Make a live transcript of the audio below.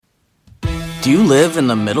Do you live in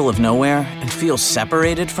the middle of nowhere and feel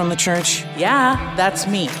separated from the church? Yeah, that's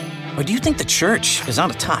me. Or do you think the church is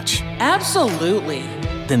out of touch? Absolutely.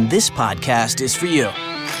 Then this podcast is for you.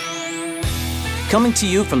 Coming to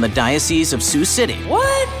you from the Diocese of Sioux City.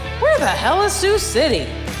 What? Where the hell is Sioux City?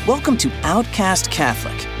 Welcome to Outcast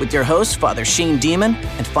Catholic with your hosts, Father Shane Demon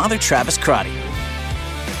and Father Travis Crotty.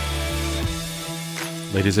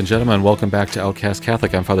 Ladies and gentlemen, welcome back to Outcast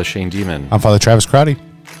Catholic. I'm Father Shane Demon. I'm Father Travis Crotty.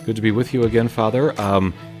 Good to be with you again, Father.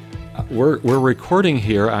 We're recording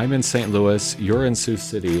here. I'm in St. Louis. You're in Sioux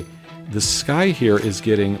City. The sky here is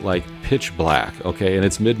getting like pitch black. Okay, and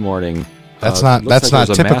it's mid-morning. That's not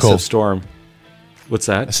typical. A massive storm. What's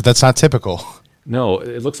that? I said that's not typical. No,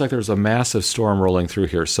 it looks like there's a massive storm rolling through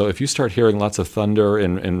here. So if you start hearing lots of thunder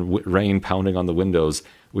and rain pounding on the windows,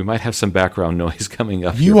 we might have some background noise coming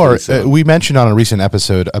up. We mentioned on a recent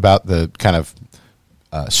episode about the kind of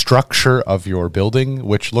structure of your building,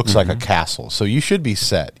 which looks like a castle. So you should be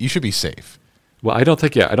set. You should be safe. Well, I don't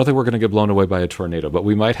think we're going to get blown away by a tornado, but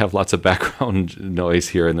we might have lots of background noise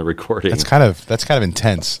here in the recording. That's kind of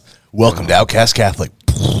intense. Welcome to Outcast Catholic.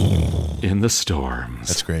 In the storms.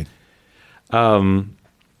 That's great.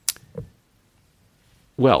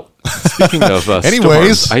 Well, speaking of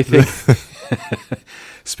anyways, storms, I think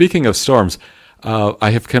speaking of storms, I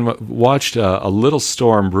have watched a little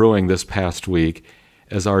storm brewing this past week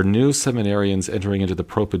as our new seminarians entering into the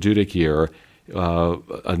propedeutic year.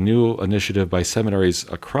 A new initiative by seminaries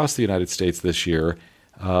across the United States this year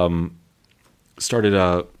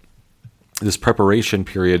started this preparation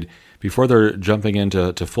period before they're jumping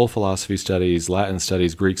into full philosophy studies, Latin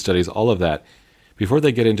studies, Greek studies, all of that. Before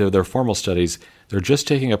they get into their formal studies, they're just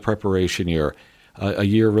taking a preparation year, a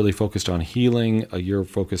year really focused on healing, a year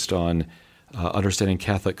focused on understanding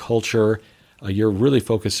Catholic culture, a year really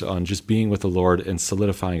focused on just being with the Lord and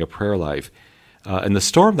solidifying a prayer life. And the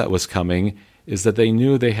storm that was coming is that they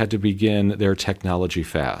knew they had to begin their technology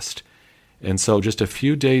fast. And so just a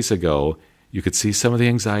few days ago, you could see some of the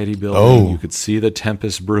anxiety building. You could see the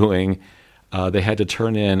tempest brewing. They had to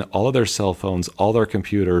turn in all of their cell phones, all their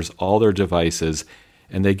computers, all their devices,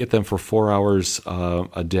 and they get them for 4 hours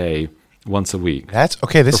a day, once a week. That's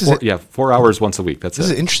okay. 4 hours once a week. This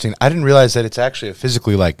is interesting. I didn't realize that it's actually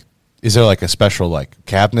physically like. Is there like a special like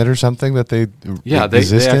cabinet or something that they? Yeah, they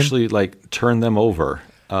actually like turn them over.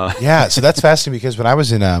 Yeah, so that's fascinating because when I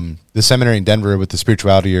was in the seminary in Denver with the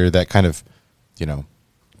spirituality year, that kind of,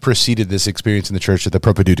 preceded this experience in the church at the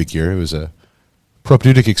propedeutic year. It was a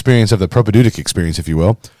propedeutic experience of the propedeutic experience, if you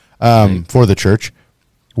will, for the church.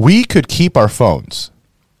 We could keep our phones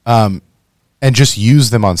and just use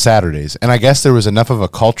them on Saturdays. And I guess there was enough of a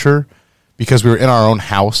culture because we were in our own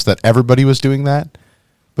house that everybody was doing that.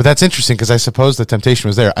 But that's interesting because I suppose the temptation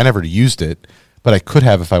was there. I never used it, but I could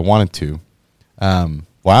have if I wanted to.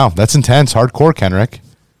 Wow, that's intense. Hardcore, Kenrick.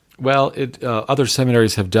 Well, other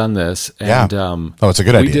seminaries have done this. And, it's a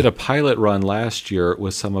good idea. We did a pilot run last year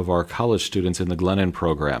with some of our college students in the Glennon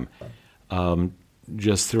program,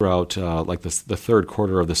 just throughout the third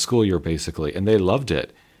quarter of the school year, basically, and they loved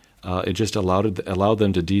it. It just allowed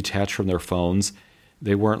them to detach from their phones.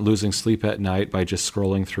 They weren't losing sleep at night by just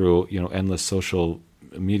scrolling through endless social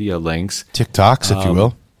media links. TikToks, if you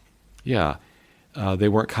will. Yeah. They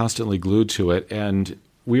weren't constantly glued to it. And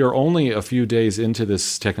we are only a few days into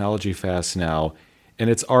this technology fast now, and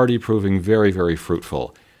it's already proving very, very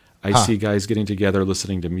fruitful. I see guys getting together,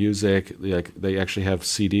 listening to music. They actually have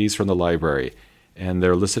CDs from the library, and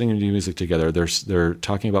they're listening to music together. They're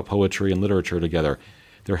talking about poetry and literature together.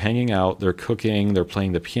 They're hanging out. They're cooking. They're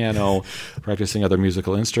playing the piano, practicing other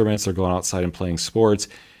musical instruments. They're going outside and playing sports.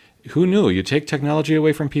 Who knew? You take technology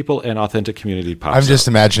away from people and authentic community pops I'm just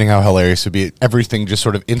up. imagining how hilarious it would be. Everything just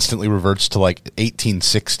sort of instantly reverts to like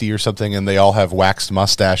 1860 or something, and they all have waxed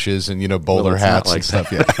mustaches and, bowler hats and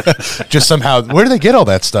stuff. Yeah. Just somehow, where do they get all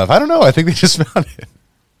that stuff? I don't know. I think they just found it.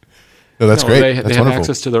 No, that's great. They that's have wonderful.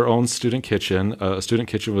 access to their own student kitchen. A student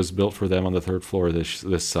kitchen was built for them on the third floor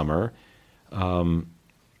this summer. And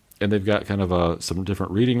they've got kind of some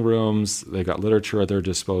different reading rooms. They've got literature at their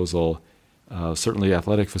disposal. Certainly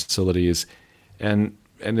athletic facilities, and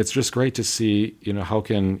it's just great to see, how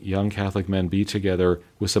can young Catholic men be together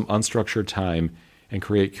with some unstructured time and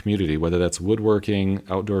create community, whether that's woodworking,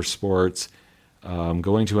 outdoor sports,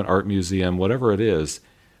 going to an art museum, whatever it is.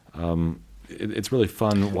 It's really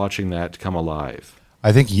fun watching that come alive.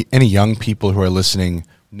 I think any young people who are listening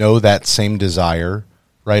know that same desire,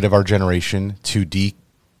 right, of our generation to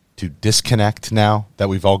disconnect now that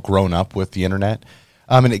we've all grown up with the internet.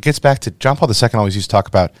 And it gets back to John Paul II always used to talk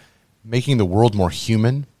about making the world more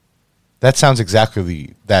human. That sounds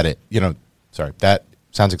exactly that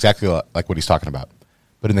sounds exactly like what he's talking about.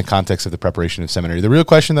 but in the context of the preparation of seminary. The real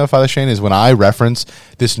question, though, Father Shane, is when I reference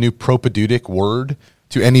this new propedeutic word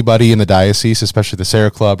to anybody in the diocese, especially the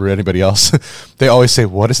Sarah Club or anybody else, they always say,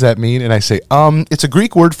 what does that mean? And I say, it's a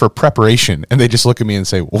Greek word for preparation. And they just look at me and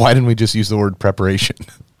say, well, why didn't we just use the word preparation?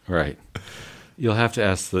 Right. You'll have to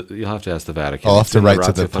ask the Vatican. I'll have to write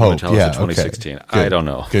to the Pope. Yeah, 2016. Okay. I don't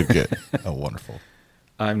know. Good. Oh, wonderful.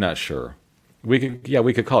 I'm not sure. We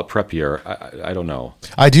could call it prep year. I don't know.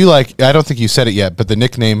 I don't think you said it yet, but the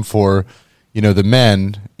nickname for, the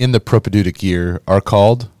men in the propedeutic year are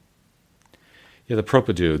called? Yeah, the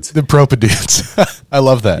propadudes. The propadudes. I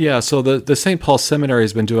love that. Yeah, so the St. Paul Seminary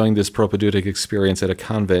has been doing this propedeutic experience at a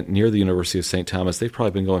convent near the University of St. Thomas. They've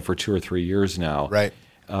probably been going for 2 or 3 years now. Right.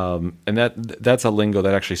 And that's a lingo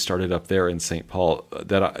that actually started up there in St. Paul.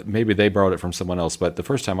 Maybe they borrowed it from someone else, but the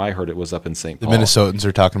first time I heard it was up in St. Paul. The Minnesotans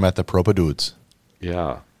are talking about the propadudes.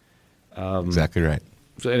 Yeah. Exactly right.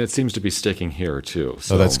 And it seems to be sticking here, too.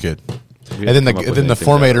 So that's good. And then the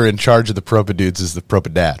formator in charge of the propadudes is the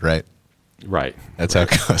propadad, right? Right. That's how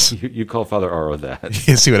it goes. You call Father Aro that.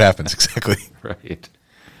 You see what happens, exactly.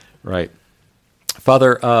 Right.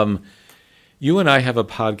 Father, you and I have a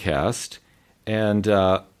podcast, and,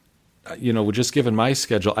 just given my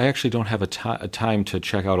schedule, I actually don't have a time to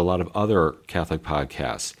check out a lot of other Catholic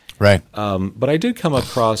podcasts. Right. But I did come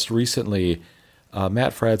across recently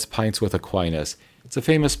Matt Fradd's Pints with Aquinas. It's a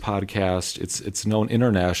famous podcast. It's known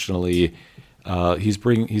internationally. He's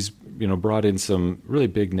brought in some really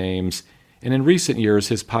big names. And in recent years,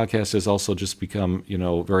 his podcast has also just become,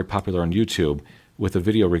 very popular on YouTube with a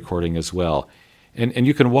video recording as well. And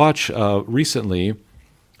you can watch recently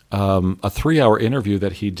a 3-hour interview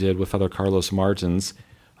that he did with Father Carlos Martins,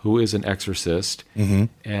 who is an exorcist. Mm-hmm.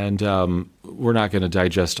 And we're not going to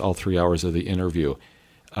digest all 3 hours of the interview.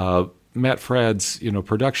 Matt Fradd's,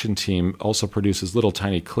 production team also produces little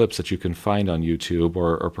tiny clips that you can find on YouTube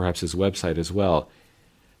or perhaps his website as well.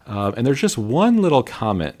 And there's just one little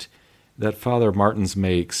comment that Father Martins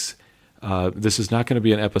makes. This is not going to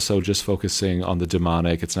be an episode just focusing on the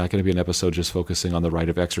demonic. It's not going to be an episode just focusing on the rite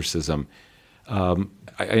of exorcism. I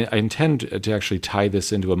intend to actually tie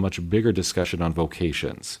this into a much bigger discussion on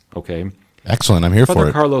vocations, okay? Excellent, I'm here for it.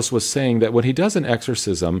 Father Carlos was saying that when he does an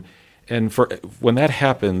exorcism, and when that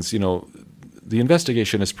happens, the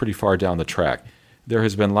investigation is pretty far down the track. There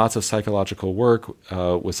has been lots of psychological work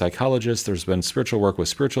with psychologists. There's been spiritual work with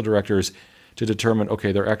spiritual directors to determine,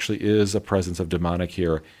 okay, there actually is a presence of demonic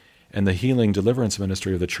here, and the healing deliverance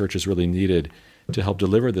ministry of the church is really needed to help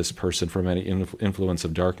deliver this person from any influence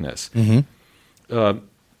of darkness. Mm-hmm.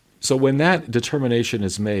 So when that determination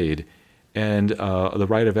is made and the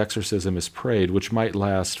rite of exorcism is prayed, which might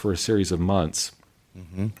last for a series of months,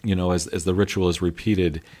 mm-hmm. As the ritual is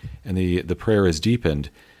repeated and the prayer is deepened,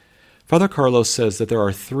 Father Carlos says that there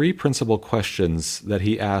are 3 principal questions that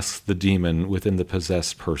he asks the demon within the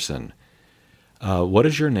possessed person. What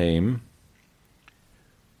is your name?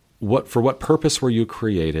 For what purpose were you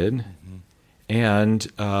created? Mm-hmm. And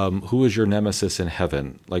who is your nemesis in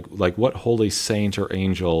heaven? Like what holy saint or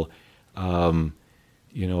angel,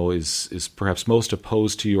 is perhaps most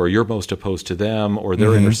opposed to you, or you're most opposed to them, or their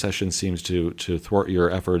mm-hmm. intercession seems to thwart your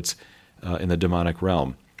efforts in the demonic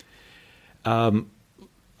realm.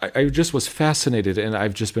 I just was fascinated, and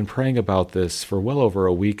I've just been praying about this for well over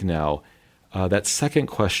a week now. That second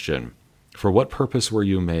question, for what purpose were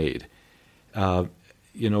you made? And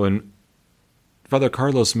Father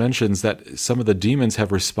Carlos mentions that some of the demons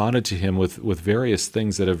have responded to him with various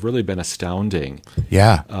things that have really been astounding.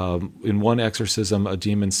 Yeah. In one exorcism, a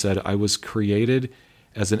demon said, I was created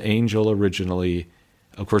as an angel originally.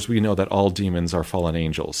 Of course, we know that all demons are fallen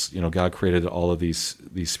angels. God created all of these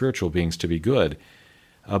spiritual beings to be good.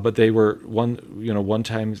 But they were, one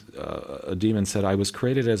time a demon said, I was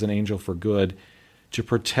created as an angel for good to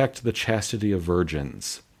protect the chastity of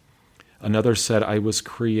virgins. Another said, I was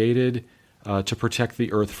created to protect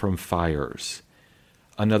the earth from fires.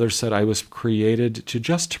 Another said, I was created to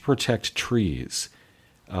protect trees,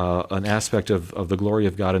 an aspect of the glory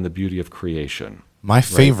of God and the beauty of creation. My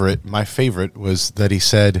favorite was that he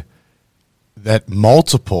said that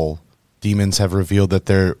multiple demons have revealed that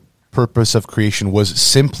their purpose of creation was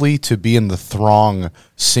simply to be in the throng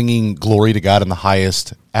singing glory to God in the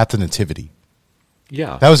highest at the Nativity.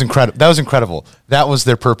 Yeah. That was incredible. That was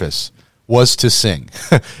their purpose, was to sing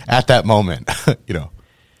at that moment,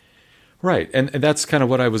 Right, and that's kind of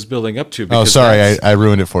what I was building up to. Oh, sorry, I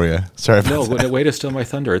ruined it for you. Sorry about that. No, way to steal my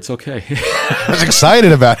thunder. It's okay. I was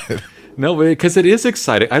excited about it. No, because it is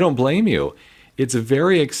exciting. I don't blame you. It's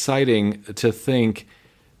very exciting to think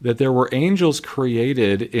that there were angels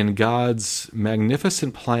created in God's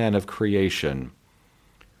magnificent plan of creation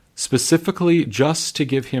specifically just to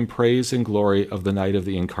give him praise and glory of the night of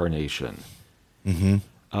the incarnation. And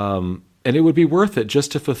it would be worth it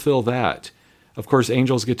just to fulfill that. Of course,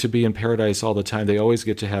 angels get to be in paradise all the time. They always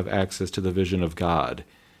get to have access to the vision of God.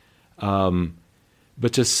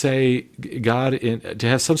 But to say to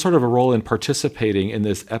have some sort of a role in participating in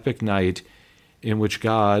this epic night in which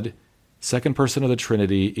God, second person of the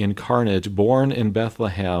Trinity, incarnate, born in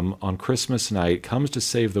Bethlehem on Christmas night, comes to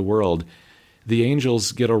save the world, the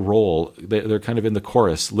angels get a role. They're kind of in the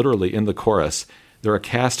chorus, literally in the chorus. They're a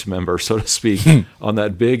cast member, so to speak, on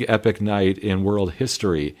that big epic night in world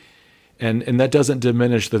history. And that doesn't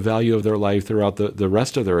diminish the value of their life throughout the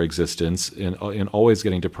rest of their existence in always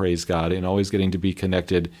getting to praise God and always getting to be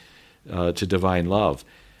connected to divine love.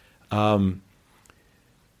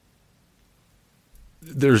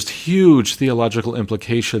 There's huge theological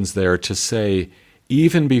implications there to say,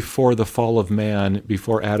 even before the fall of man,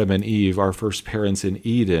 before Adam and Eve, our first parents in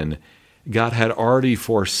Eden, God had already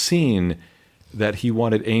foreseen that he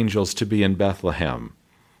wanted angels to be in Bethlehem.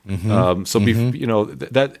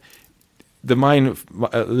 That the mind,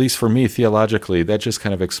 at least for me theologically, that just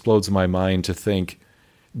kind of explodes my mind to think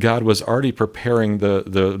God was already preparing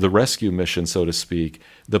the rescue mission, so to speak,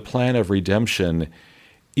 the plan of redemption,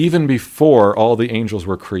 even before all the angels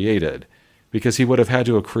were created, because he would have had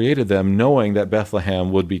to have created them knowing that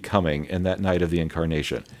Bethlehem would be coming in that night of the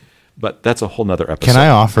incarnation. But that's a whole nother episode. Can I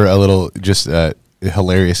offer a little just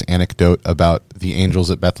hilarious anecdote about the angels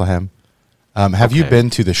at Bethlehem? Have you been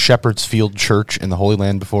to the Shepherd's Field Church in the Holy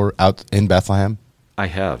Land before, out in Bethlehem? I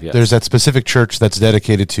have, yes. There's that specific church that's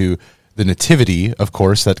dedicated to the Nativity, of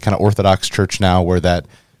course, that kind of Orthodox church now where that,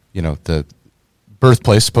 the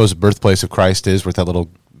supposed birthplace of Christ is, with that little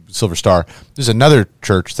silver star. There's another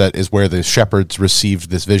church that is where the shepherds received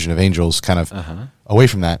this vision of angels kind of away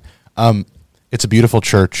from that. It's a beautiful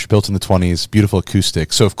church built in the 1920s, beautiful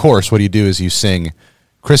acoustic. So, of course, what you do is you sing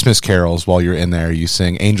Christmas carols while you're in there. You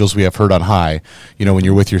sing Angels We Have Heard on High, when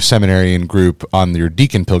you're with your seminarian group on your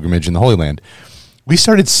deacon pilgrimage in the Holy Land. We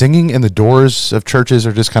started singing and the doors of churches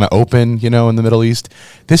are just kind of open, in the Middle East.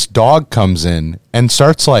 This dog comes in and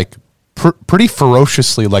starts pretty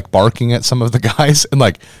ferociously barking at some of the guys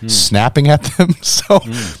and snapping at them. So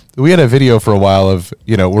we had a video for a while of,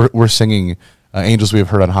 we're singing Angels We Have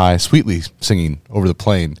Heard on High, sweetly singing over the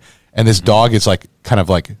plain. And this dog is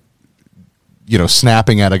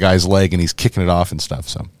snapping at a guy's leg and he's kicking it off and stuff.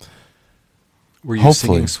 So, were you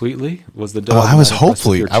singing sweetly? Was the dog? Well, I was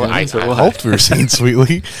hopefully. I hoped we were singing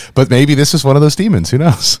sweetly, but maybe this was one of those demons. Who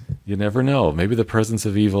knows? You never know. Maybe the presence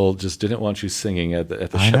of evil just didn't want you singing at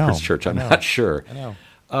the Shepherd's Church. I'm not sure. I know.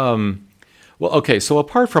 Well, okay. So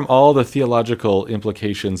apart from all the theological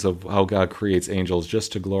implications of how God creates angels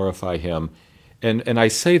just to glorify Him. And I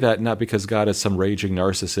say that not because God is some raging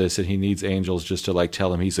narcissist and He needs angels just to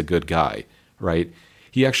tell Him He's a good guy. Right?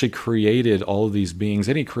 He actually created all of these beings,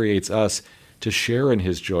 and He creates us to share in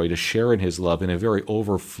His joy, to share in His love in a very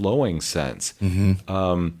overflowing sense.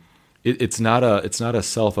 It's not a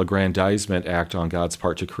self-aggrandizement act on God's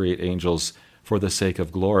part to create angels for the sake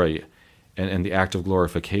of glory and the act of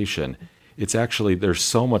glorification. It's actually, there's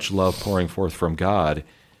so much love pouring forth from God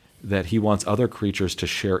that He wants other creatures to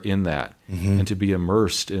share in that and to be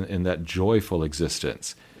immersed in that joyful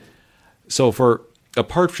existence. So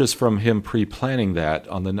apart just from Him pre-planning that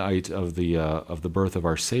on the night of the birth of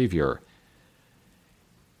our Savior,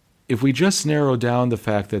 if we just narrow down the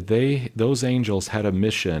fact that those angels had a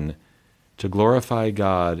mission to glorify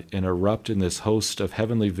God and erupt in this host of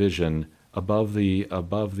heavenly vision above the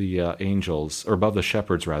angels, or above the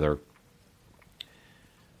shepherds rather,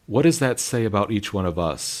 what does that say about each one of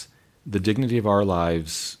us? The dignity of our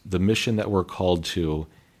lives, the mission that we're called to,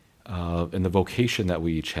 and the vocation that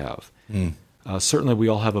we each have. Certainly we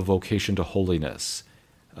all have a vocation to holiness,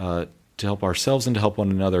 to help ourselves and to help one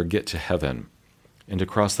another get to heaven and to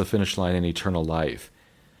cross the finish line in eternal life.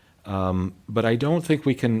 But I don't think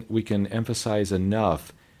we can emphasize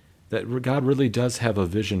enough that God really does have a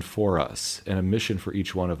vision for us and a mission for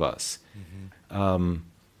each one of us.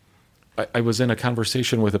 I was in a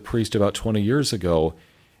conversation with a priest about 20 years ago,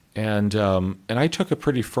 and I took a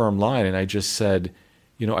pretty firm line, and I just said,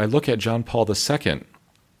 I look at John Paul II.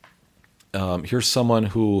 Here's someone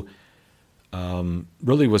who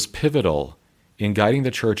really was pivotal in guiding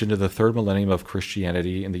the church into the third millennium of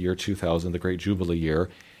Christianity in the year 2000, the Great Jubilee year,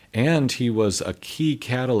 and he was a key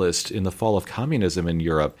catalyst in the fall of communism in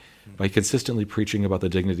Europe by consistently preaching about the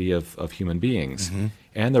dignity of human beings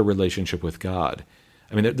and their relationship with God.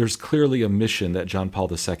 I mean, there's clearly a mission that John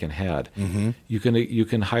Paul II had. You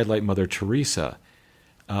can highlight Mother Teresa.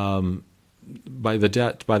 by the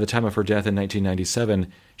time of her death in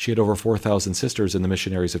 1997, she had over 4,000 sisters in the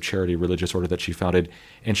Missionaries of Charity religious order that she founded,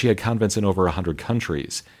 and she had convents in over 100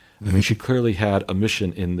 countries. I mean, she clearly had a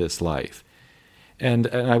mission in this life. And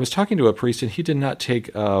I was talking to a priest, and he did not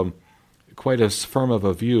take quite as firm of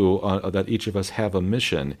a view that each of us have a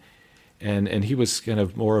mission. And he was kind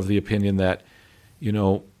of more of the opinion that,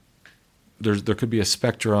 there could be a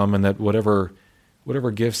spectrum, and that whatever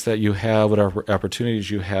gifts that you have, whatever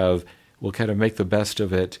opportunities you have, will kind of make the best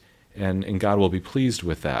of it, and God will be pleased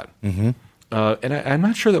with that. And I'm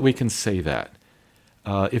not sure that we can say that.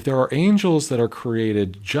 If there are angels that are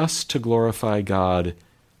created just to glorify God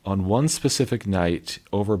on one specific night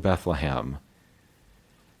over Bethlehem,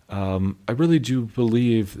 I really do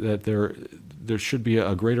believe that there should be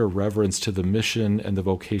a greater reverence to the mission and the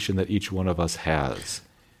vocation that each one of us has.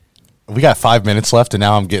 We got 5 minutes left, and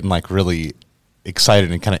now I'm getting really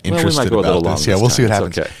excited and kind of interested about this. Yeah, we'll see what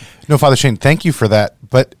happens. Okay. No, Father Shane, thank you for that.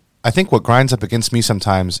 But I think what grinds up against me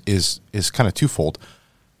sometimes is kind of twofold.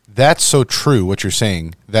 That's so true, what you're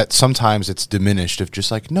saying, that sometimes it's diminished of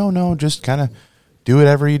just no, just kind of do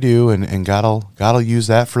whatever you do, and God'll use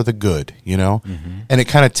that for the good, And it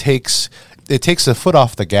kind of takes the foot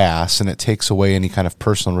off the gas, and it takes away any kind of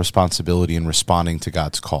personal responsibility in responding to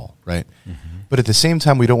God's call, right? But at the same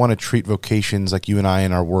time, we don't want to treat vocations like you and I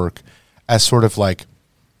in our work as sort of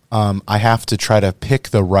I have to try to pick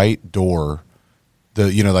the right door,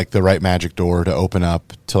 the right magic door to open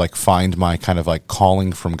up to find my kind of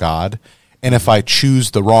calling from God. And if I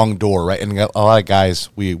choose the wrong door, right? And a lot of guys,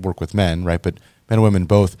 we work with men, right? But men and women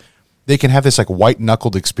both, they can have this white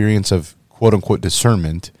knuckled experience of quote unquote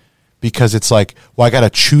discernment, because it's I got to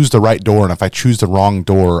choose the right door. And if I choose the wrong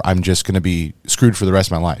door, I'm just going to be screwed for the rest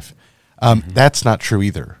of my life. That's not true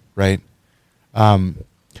either, right?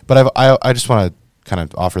 But I just want to kind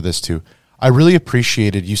of offer this too. I really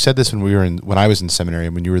appreciated, you said this when I was in seminary,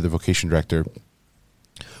 when you were the vocation director,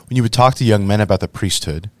 when you would talk to young men about the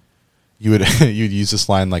priesthood, you'd use this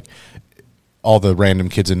line all the random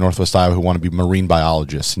kids in Northwest Iowa who want to be marine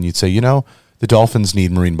biologists, and you'd say, the dolphins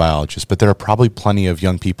need marine biologists, but there are probably plenty of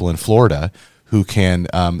young people in Florida who can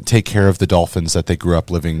take care of the dolphins that they grew up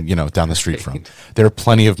living, down the street from. There are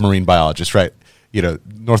plenty of marine biologists, right?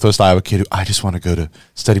 Northwest Iowa kid who, I just want to go to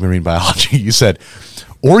study marine biology, you said.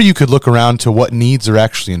 Or you could look around to what needs are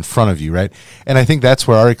actually in front of you, right? And I think that's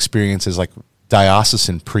where our experience is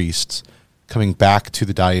diocesan priests coming back to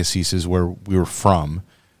the dioceses where we were from,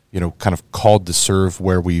 kind of called to serve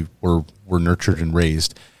where we were nurtured and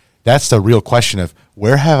raised. That's the real question of,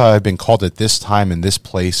 where have I been called at this time in this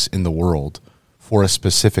place in the world for a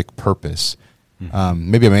specific purpose?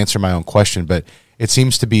 Maybe I'm answering my own question, but it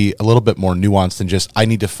seems to be a little bit more nuanced than just, I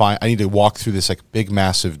need to walk through this big,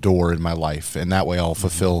 massive door in my life, and that way I'll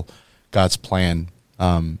fulfill God's plan.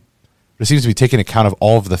 It seems to be taking account of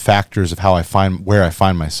all of the factors of where I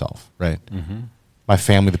find myself, right? My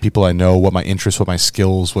family, the people I know, what my interests, what my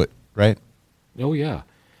skills, right? Oh, yeah.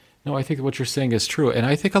 No, I think what you're saying is true. And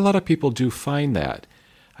I think a lot of people do find that.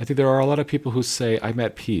 I think there are a lot of people who say, I'm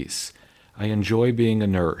at peace. I enjoy being a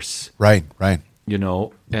nurse. Right.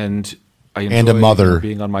 And I enjoy a mother,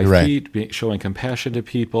 being on my feet, showing compassion to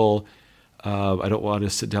people. I don't want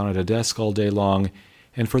to sit down at a desk all day long.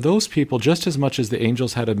 And for those people, just as much as the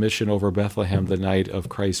angels had a mission over Bethlehem the night of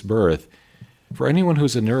Christ's birth, for anyone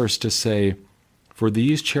who's a nurse to say, for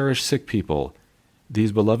these cherished sick people,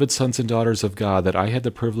 these beloved sons and daughters of God that I had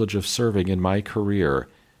the privilege of serving in my career,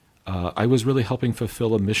 I was really helping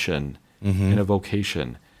fulfill a mission and a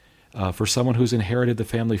vocation. For someone who's inherited the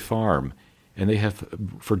family farm, and they have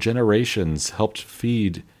for generations helped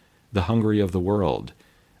feed the hungry of the world,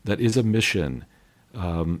 that is a mission,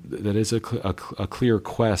 that is a clear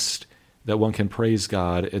quest that one can praise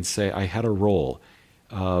God and say, I had a role.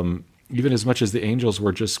 Even as much as the angels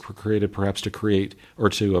were just created perhaps to create or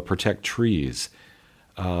to protect trees,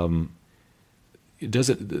 it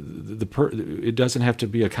doesn't have to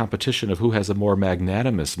be a competition of who has a more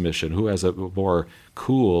magnanimous mission, who has a more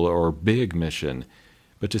cool or big mission,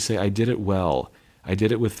 but to say, I did it well, I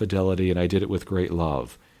did it with fidelity, and I did it with great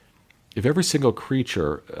love. If every single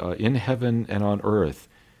creature in heaven and on earth,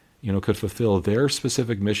 could fulfill their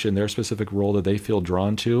specific mission, their specific role that they feel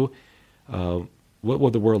drawn to, what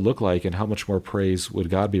would the world look like, and how much more praise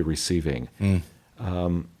would God be receiving?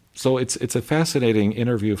 So it's a fascinating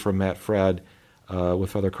interview from Matt Fradd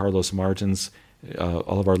with Father Carlos Martins.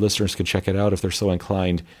 All of our listeners can check it out if they're so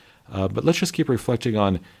inclined. But let's just keep reflecting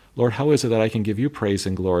on, Lord, how is it that I can give you praise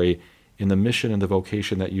and glory in the mission and the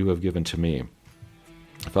vocation that you have given to me?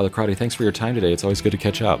 Father Crotty, thanks for your time today. It's always good to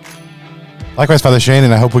catch up. Likewise, Father Shane,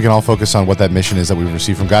 and I hope we can all focus on what that mission is that we've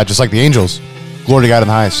received from God, just like the angels. Glory to God in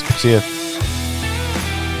the highest. See ya.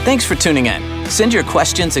 Thanks for tuning in. Send your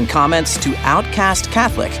questions and comments to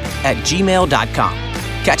outcastcatholic@gmail.com.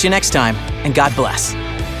 Catch you next time, and God bless.